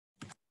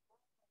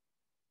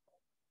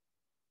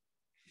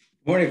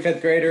Morning,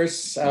 fifth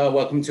graders.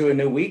 Welcome to a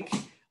new week.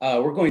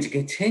 We're going to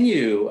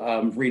continue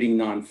reading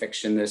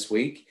nonfiction this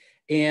week,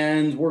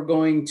 and we're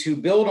going to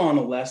build on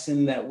a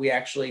lesson that we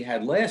actually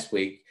had last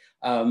week.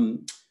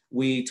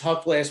 We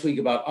talked last week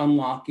about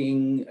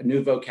unlocking a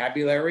new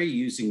vocabulary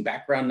using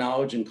background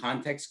knowledge and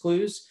context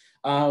clues.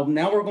 Now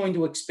we're going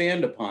to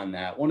expand upon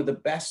that. One of the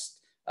best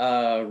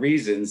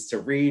reasons to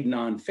read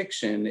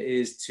nonfiction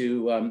is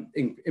to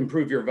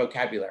improve your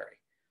vocabulary.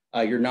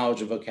 Your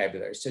knowledge of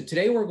vocabulary. So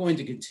today we're going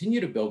to continue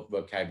to build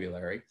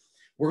vocabulary.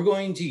 We're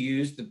going to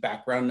use the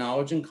background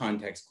knowledge and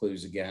context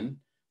clues again.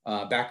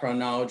 Background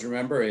knowledge,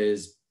 remember,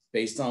 is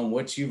based on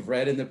what you've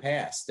read in the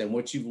past and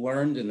what you've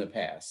learned in the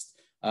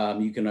past.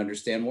 You can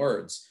understand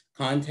words.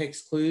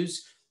 Context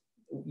clues,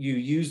 you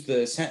use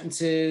the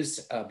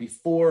sentences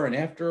before and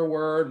after a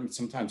word, and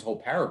sometimes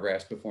whole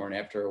paragraphs before and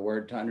after a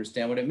word to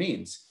understand what it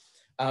means.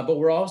 But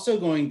we're also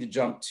going to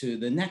jump to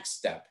the next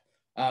step.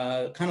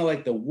 Kind of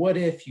like the what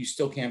if you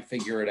still can't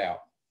figure it out.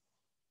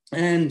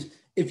 And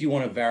if you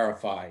want to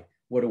verify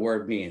what a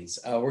word means,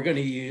 we're going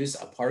to use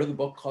a part of the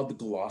book called the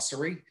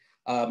glossary.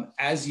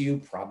 As you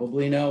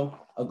probably know,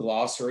 a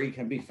glossary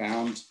can be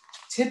found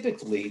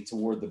typically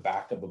toward the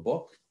back of a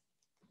book,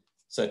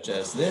 such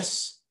as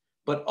this.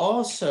 But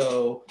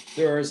also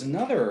there is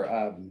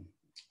another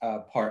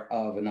part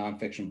of a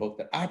nonfiction book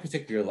that I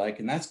particularly like,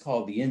 and that's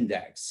called the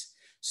index.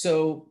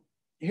 So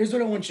here's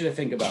what I want you to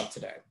think about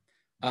today.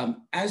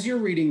 As you're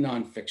reading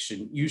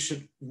nonfiction, you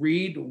should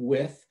read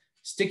with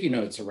sticky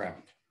notes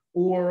around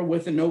or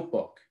with a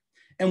notebook.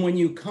 And when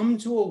you come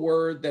to a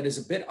word that is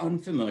a bit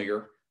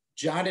unfamiliar,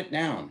 jot it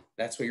down.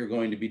 That's what you're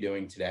going to be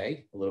doing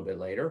today, a little bit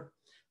later.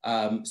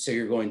 So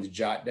you're going to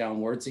jot down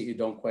words that you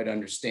don't quite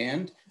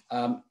understand.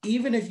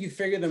 Even if you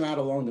figure them out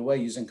along the way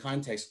using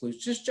context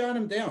clues, just jot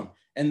them down.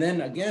 And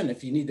then again,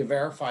 if you need to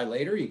verify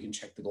later, you can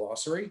check the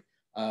glossary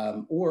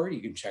or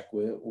you can check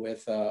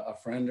with a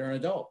friend or an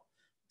adult.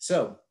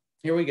 So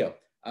here we go.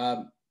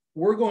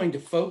 We're going to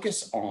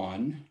focus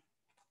on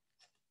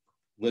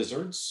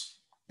Lizards.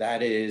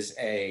 That is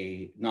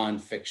a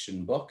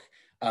nonfiction book.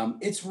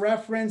 It's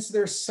referenced.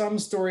 There's some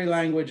story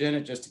language in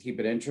it just to keep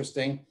it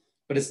interesting,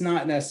 but it's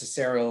not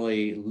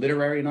necessarily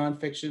literary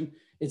nonfiction.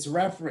 It's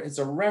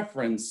a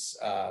reference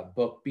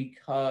book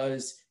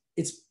because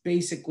it's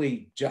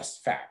basically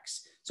just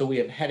facts. So we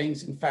have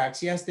headings and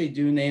facts. Yes, they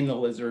do name the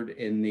lizard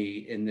in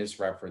this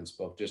reference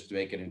book just to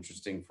make it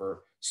interesting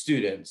for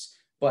students,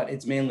 but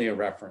it's mainly a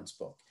reference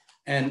book.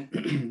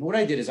 And what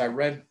I did is I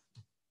read,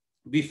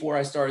 before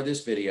I started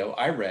this video,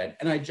 I read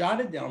and I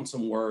jotted down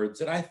some words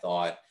that I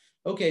thought,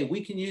 okay, we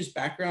can use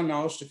background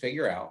knowledge to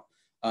figure out.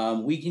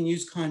 We can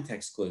use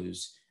context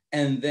clues.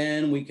 And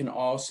then we can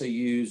also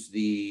use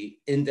the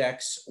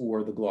index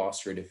or the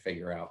glossary to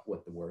figure out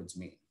what the words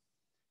mean.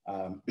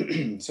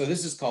 So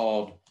this is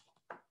called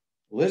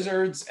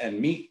Lizards and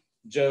Meet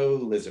Joe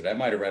Lizard. I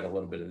might've read a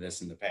little bit of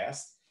this in the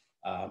past,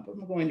 but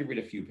I'm going to read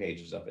a few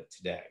pages of it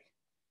today.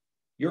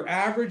 Your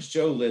average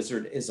Joe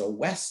Lizard is a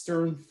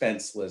Western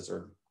fence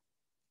lizard,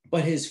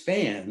 but his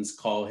fans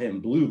call him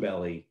Blue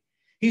Belly.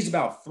 He's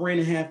about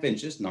 3.5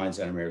 inches, 9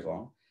 centimeters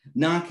long,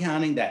 not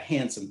counting that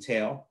handsome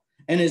tail,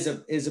 and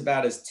is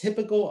about as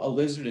typical a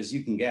lizard as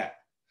you can get.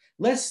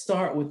 Let's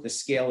start with the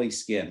scaly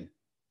skin.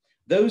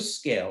 Those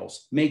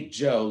scales make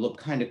Joe look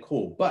kind of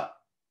cool, but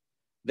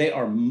they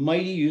are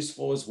mighty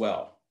useful as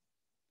well.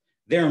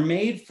 They're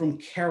made from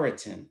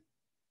keratin,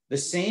 the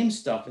same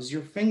stuff as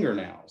your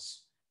fingernails,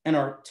 and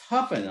are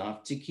tough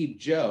enough to keep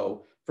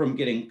Joe from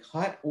getting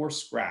cut or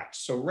scratched.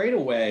 So right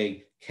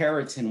away,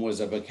 keratin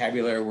was a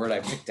vocabulary word I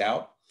picked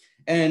out,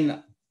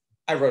 and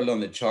I wrote it on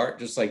the chart,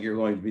 just like you're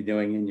going to be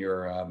doing in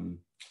your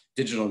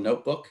digital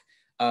notebook.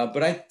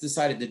 But I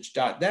decided to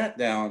jot that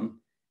down,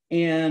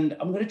 and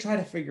I'm going to try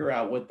to figure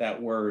out what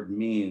that word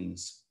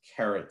means,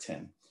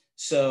 keratin.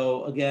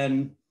 So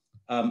again,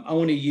 I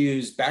want to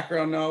use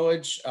background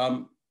knowledge.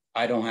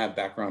 I don't have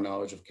background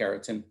knowledge of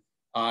keratin.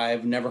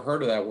 I've never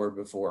heard of that word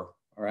before.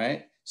 All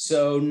right,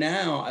 so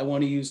now I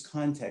want to use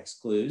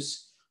context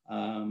clues.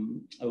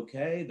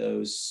 Okay,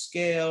 those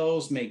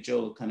scales make Joe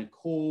look kind of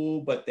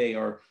cool, but they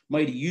are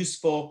mighty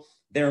useful.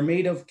 They're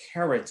made of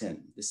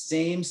keratin, the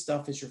same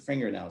stuff as your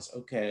fingernails.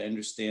 Okay, I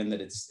understand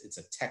that it's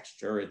a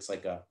texture. It's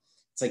like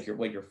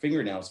what your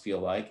fingernails feel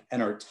like,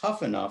 and are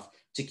tough enough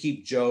to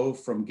keep Joe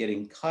from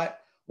getting cut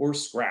or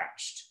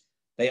scratched.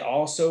 They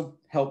also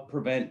help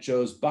prevent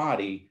Joe's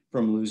body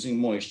from losing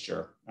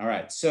moisture. All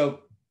right,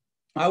 so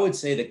I would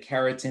say that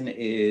keratin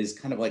is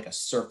kind of like a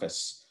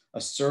surface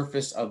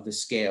of the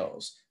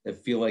scales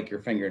that feel like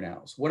your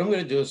fingernails. What I'm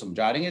going to do is I'm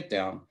jotting it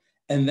down,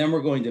 and then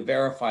we're going to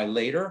verify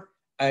later.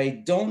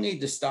 I don't need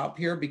to stop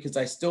here because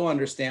I still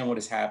understand what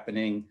is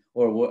happening,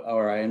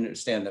 or I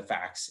understand the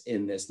facts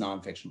in this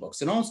nonfiction book.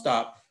 So don't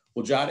stop.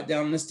 We'll jot it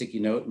down on a sticky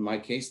note, in my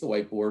case, the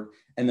whiteboard,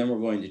 and then we're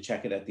going to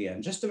check it at the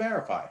end just to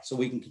verify so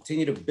we can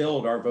continue to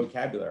build our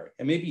vocabulary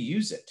and maybe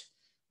use it,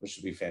 which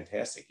would be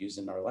fantastic,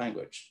 using our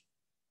language.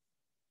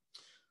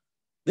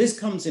 This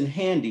comes in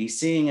handy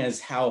seeing as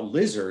how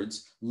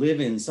lizards live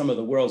in some of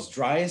the world's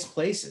driest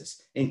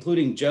places,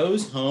 including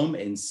Joe's home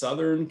in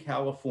Southern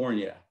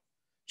California.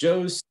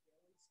 Joe's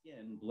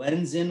skin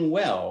blends in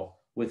well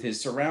with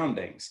his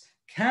surroundings.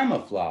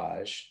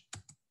 Camouflage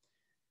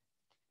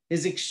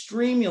is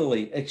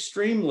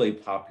extremely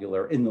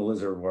popular in the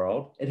lizard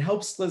world. It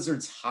helps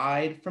lizards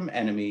hide from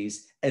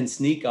enemies and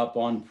sneak up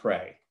on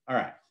prey. All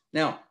right,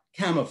 now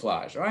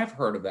camouflage, I've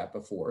heard of that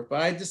before,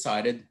 but I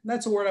decided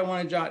that's a word I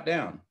want to jot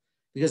down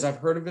because I've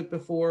heard of it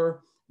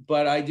before,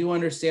 but I do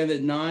understand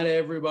that not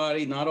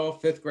everybody, not all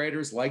fifth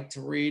graders like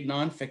to read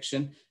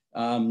nonfiction.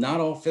 Not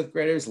all fifth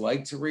graders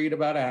like to read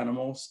about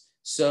animals.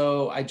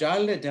 So I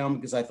jotted it down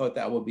because I thought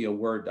that would be a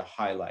word to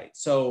highlight.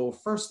 So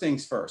first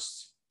things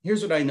first,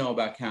 here's what I know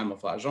about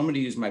camouflage. I'm going to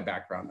use my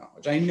background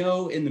knowledge. I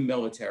know in the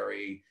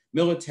military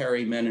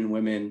men and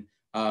women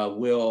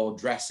will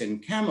dress in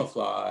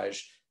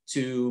camouflage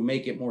to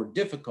make it more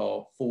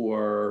difficult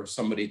for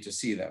somebody to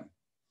see them.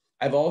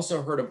 I've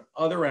also heard of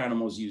other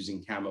animals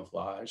using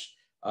camouflage.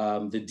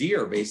 The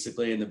deer,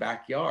 basically, in the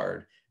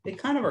backyard, they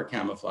kind of are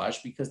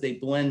camouflaged because they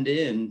blend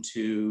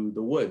into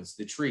the woods,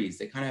 the trees.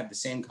 They kind of have the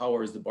same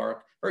color as the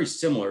bark, very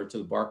similar to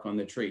the bark on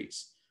the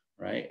trees,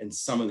 right? And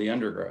some of the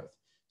undergrowth.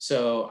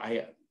 So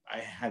I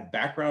have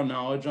background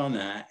knowledge on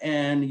that.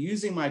 And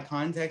using my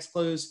context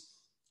clues,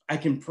 I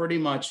can pretty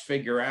much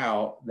figure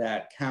out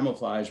that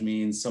camouflage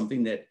means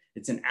something that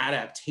it's an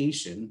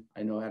adaptation.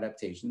 I know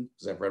adaptation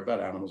because I've read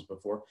about animals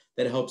before,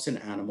 that helps an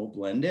animal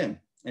blend in.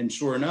 And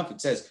sure enough,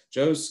 it says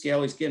Joe's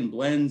scaly skin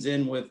blends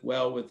in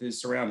well with his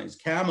surroundings.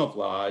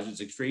 Camouflage is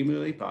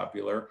extremely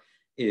popular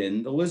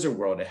in the lizard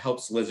world. It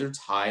helps lizards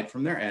hide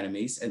from their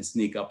enemies and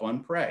sneak up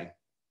on prey.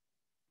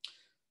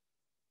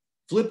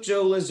 Flip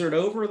Joe Lizard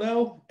over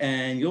though,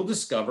 and you'll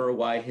discover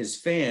why his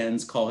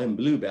fans call him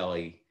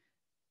Bluebelly.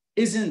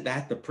 Isn't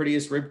that the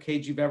prettiest rib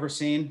cage you've ever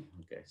seen?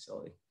 Okay,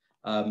 silly.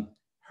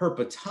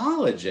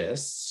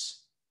 Herpetologists,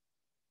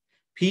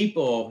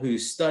 people who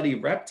study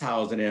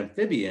reptiles and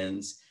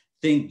amphibians,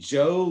 think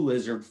Joe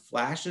Lizard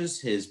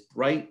flashes his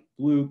bright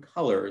blue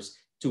colors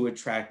to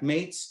attract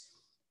mates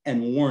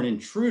and warn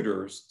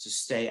intruders to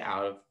stay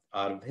out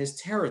of his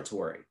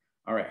territory.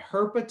 All right,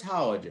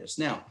 herpetologists.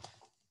 Now,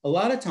 a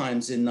lot of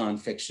times in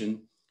nonfiction,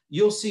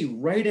 you'll see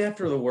right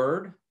after the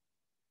word,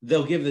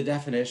 they'll give the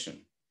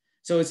definition.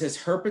 So it says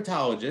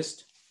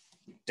herpetologist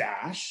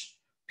dash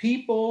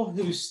people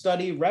who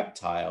study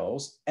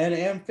reptiles and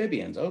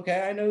amphibians.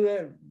 Okay, I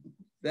know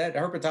that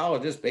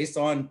herpetologist, based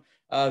on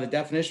the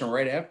definition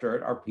right after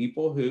it, are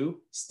people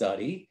who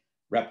study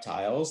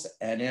reptiles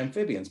and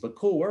amphibians. But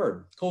cool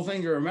word, cool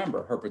thing to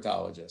remember,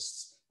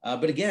 herpetologists.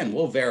 But again,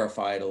 we'll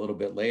verify it a little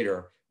bit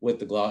later with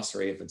the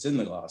glossary if it's in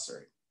the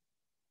glossary.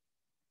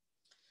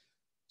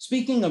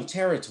 Speaking of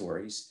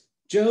territories,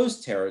 Joe's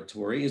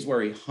territory is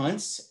where he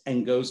hunts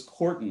and goes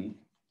courting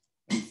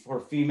for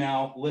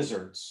female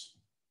lizards.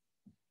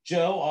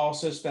 Joe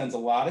also spends a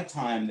lot of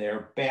time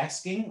there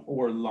basking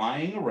or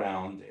lying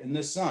around in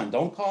the sun.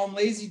 Don't call him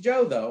Lazy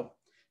Joe, though.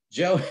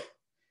 Joe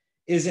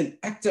is an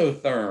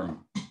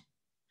ectotherm,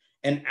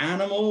 an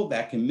animal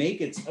that can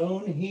make its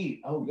own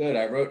heat. Oh, good.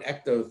 I wrote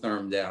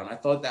ectotherm down. I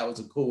thought that was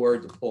a cool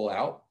word to pull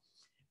out.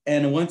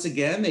 And once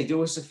again, they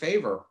do us a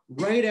favor.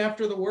 Right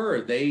after the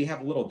word, they have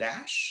a little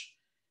dash.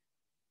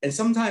 And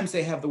sometimes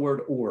they have the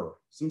word or.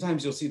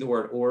 Sometimes you'll see the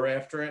word or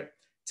after it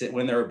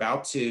when they're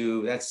about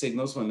to, that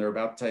signals when they're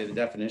about to tell you the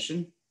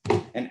definition.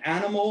 An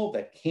animal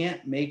that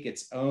can't make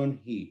its own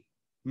heat.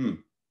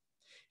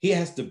 He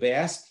has to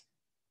bask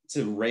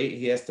in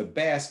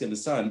the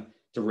sun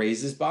to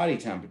raise his body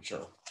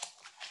temperature.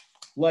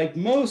 Like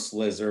most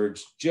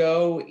lizards,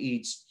 Joe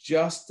eats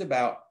just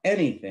about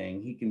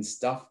anything he can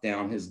stuff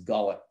down his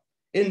gullet.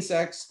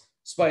 Insects,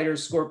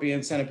 spiders,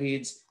 scorpions,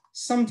 centipedes,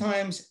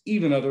 sometimes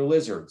even other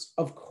lizards.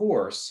 Of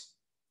course,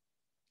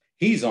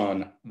 he's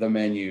on the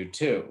menu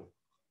too.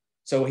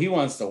 So he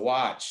wants to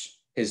watch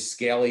his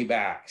scaly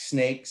back.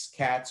 Snakes,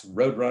 cats,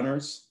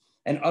 roadrunners,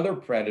 and other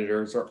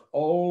predators are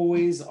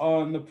always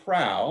on the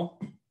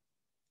prowl.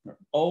 They're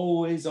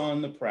always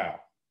on the prowl,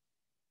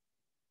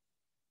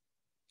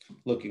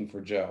 looking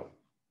for Joe.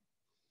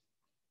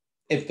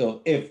 If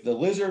the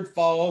lizard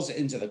falls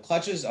into the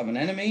clutches of an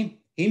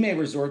enemy, he may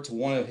resort to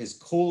one of his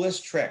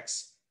coolest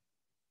tricks,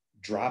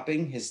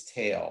 dropping his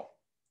tail.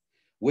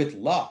 With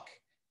luck,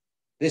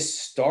 this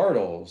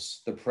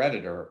startles the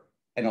predator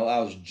and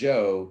allows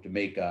Joe to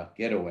make a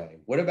getaway.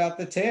 What about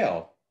the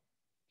tail?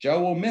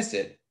 Joe will miss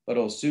it, but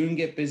he'll soon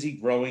get busy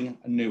growing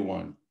a new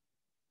one.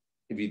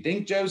 If you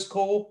think Joe's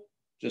cool,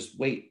 just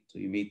wait till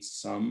you meet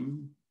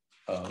some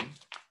of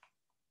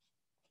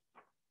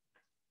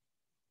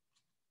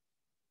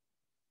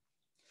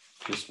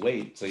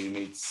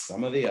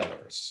the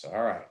others.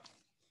 All right.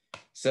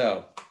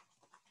 So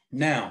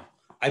now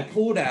I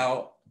pulled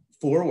out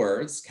 4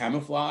 words: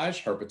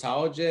 camouflage,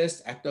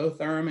 herpetologist,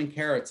 ectotherm, and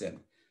keratin.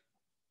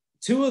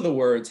 2 of the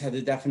words had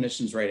the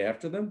definitions right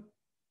after them.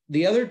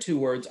 The other 2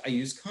 words, I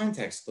used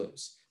context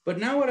clues. But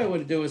now what I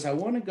want to do is I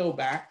want to go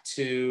back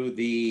to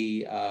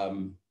the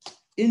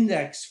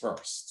index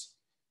first.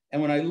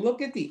 And when I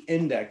look at the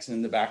index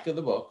in the back of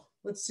the book,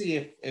 let's see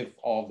if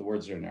all of the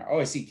words are in there. Oh,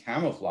 I see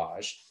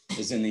camouflage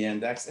is in the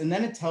index. And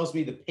then it tells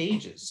me the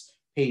pages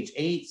page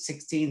 8,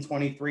 16,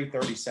 23,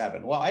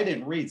 37. Well, I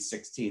didn't read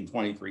 16,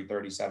 23,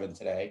 37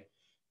 today,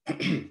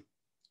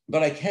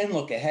 but I can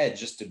look ahead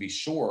just to be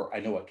sure I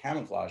know what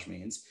camouflage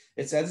means.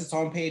 It says it's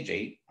on page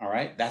 8. All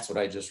right, that's what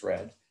I just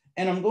read.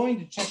 And I'm going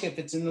to check if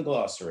it's in the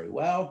glossary.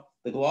 Well,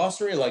 the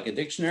glossary, like a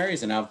dictionary,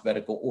 is in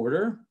alphabetical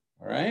order.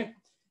 All right.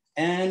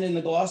 And in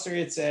the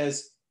glossary, it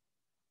says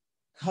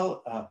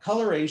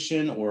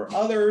coloration or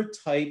other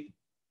type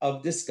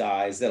of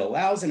disguise that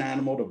allows an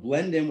animal to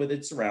blend in with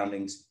its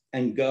surroundings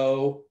and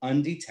go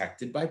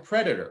undetected by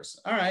predators.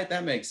 All right,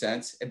 that makes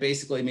sense. It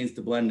basically means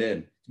to blend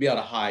in, to be able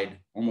to hide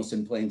almost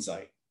in plain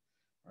sight.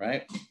 All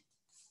right.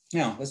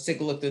 Now, let's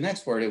take a look at the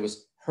next word. It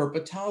was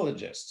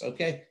herpetologist.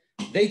 Okay.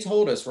 They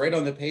told us right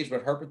on the page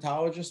what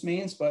herpetologist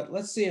means, but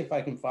let's see if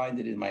I can find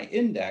it in my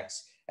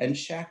index and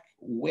check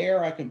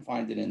where I can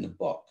find it in the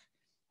book.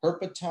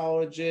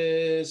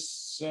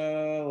 Herpetologist,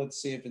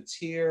 let's see if it's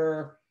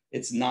here.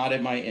 It's not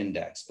in my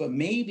index, but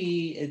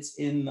maybe it's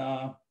in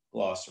the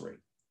glossary.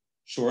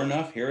 Sure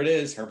enough, here it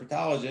is,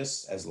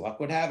 herpetologist, as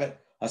luck would have it,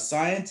 a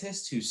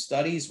scientist who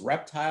studies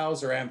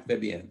reptiles or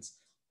amphibians.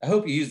 I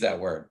hope you use that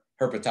word,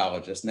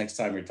 herpetologist, next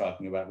time you're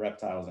talking about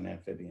reptiles and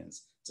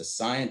amphibians. It's a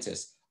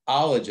scientist.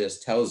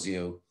 Ologist tells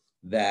you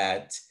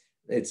that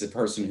it's a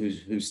person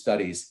who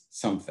studies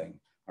something,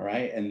 all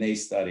right? And they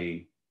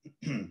study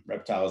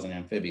reptiles and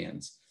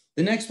amphibians.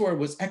 The next word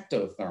was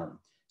ectotherm.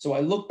 So I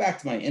look back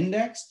to my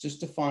index just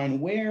to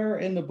find where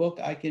in the book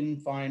I can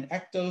find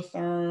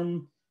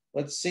ectotherm.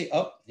 Let's see.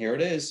 Oh, here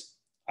it is.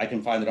 I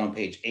can find it on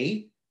page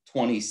 8,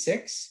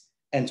 26,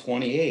 and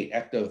 28,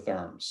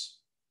 ectotherms.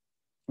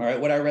 All right,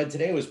 what I read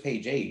today was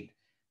page 8.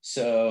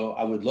 So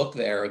I would look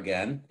there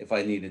again if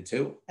I needed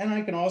to. And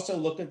I can also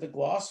look at the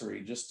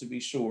glossary just to be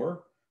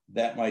sure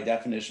that my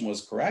definition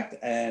was correct.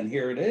 And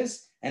here it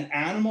is, an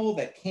animal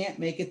that can't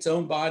make its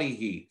own body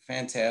heat.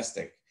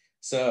 Fantastic.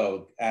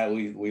 So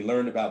we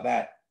learned about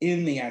that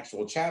in the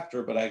actual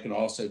chapter, but I can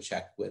also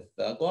check with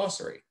the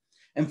glossary.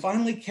 And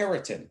finally,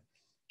 keratin.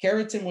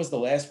 Keratin was the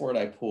last word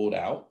I pulled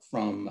out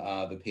from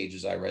the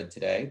pages I read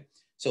today.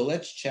 So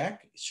let's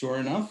check. Sure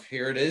enough,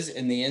 here it is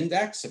in the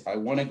index. If I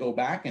want to go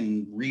back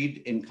and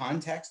read in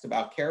context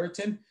about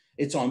keratin,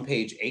 it's on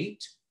page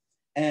 8.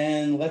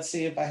 And let's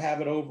see if I have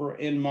it over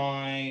in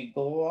my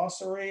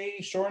glossary.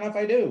 Sure enough,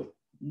 I do.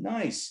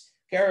 Nice.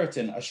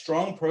 Keratin, a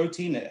strong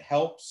protein that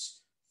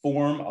helps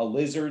form a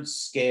lizard's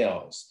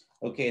scales.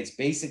 Okay, it's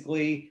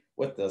basically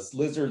what the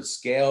lizard's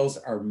scales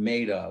are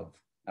made of.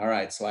 All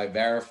right, so I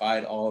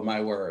verified all of my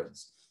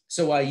words.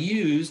 So I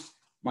used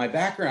my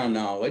background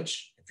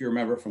knowledge, if you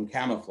remember from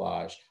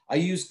camouflage, I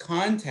used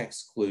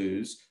context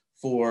clues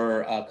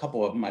for a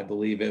couple of them. I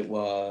believe it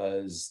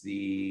was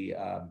the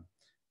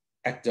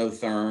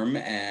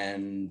ectotherm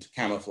and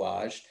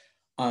camouflage.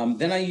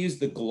 Then I used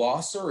the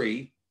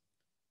glossary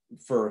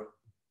for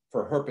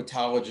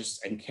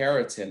herpetologists and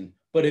keratin.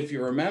 But if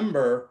you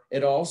remember,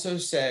 it also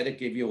said, it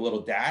gave you a little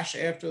dash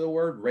after the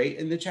word right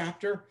in the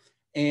chapter,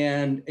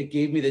 and it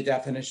gave me the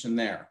definition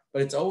there.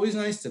 But it's always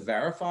nice to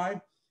verify.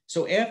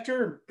 So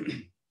after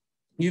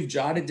you've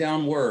jotted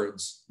down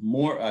words,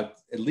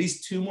 at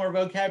least 2 more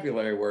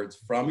vocabulary words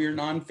from your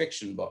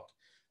nonfiction book.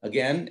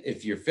 Again,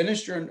 if you're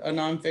finished a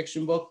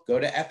nonfiction book, go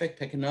to Epic,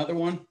 pick another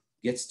one,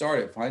 get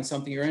started, find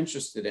something you're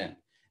interested in.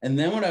 And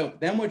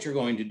then what you're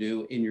going to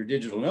do in your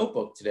digital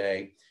notebook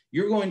today,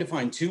 you're going to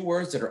find 2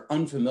 words that are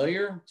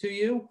unfamiliar to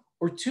you,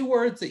 or 2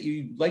 words that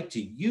you like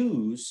to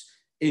use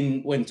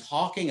when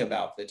talking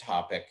about the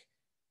topic,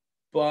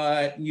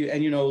 but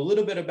you know a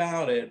little bit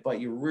about it,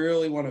 but you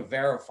really want to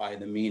verify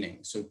the meaning.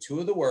 So 2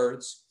 of the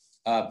words,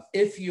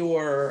 if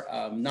your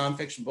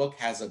nonfiction book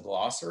has a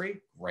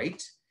glossary,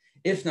 great.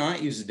 If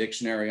not, use a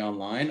dictionary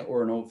online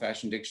or an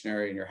old-fashioned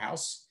dictionary in your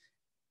house,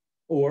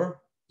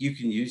 or you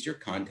can use your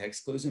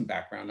context clues and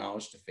background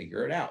knowledge to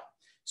figure it out.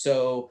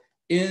 So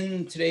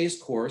in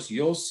today's course,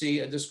 you'll see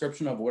a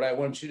description of what I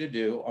want you to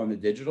do on the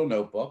digital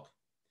notebook.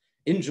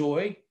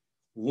 Enjoy,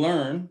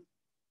 learn,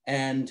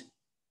 and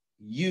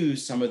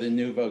use some of the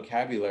new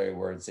vocabulary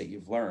words that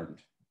you've learned.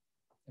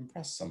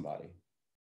 Impress somebody.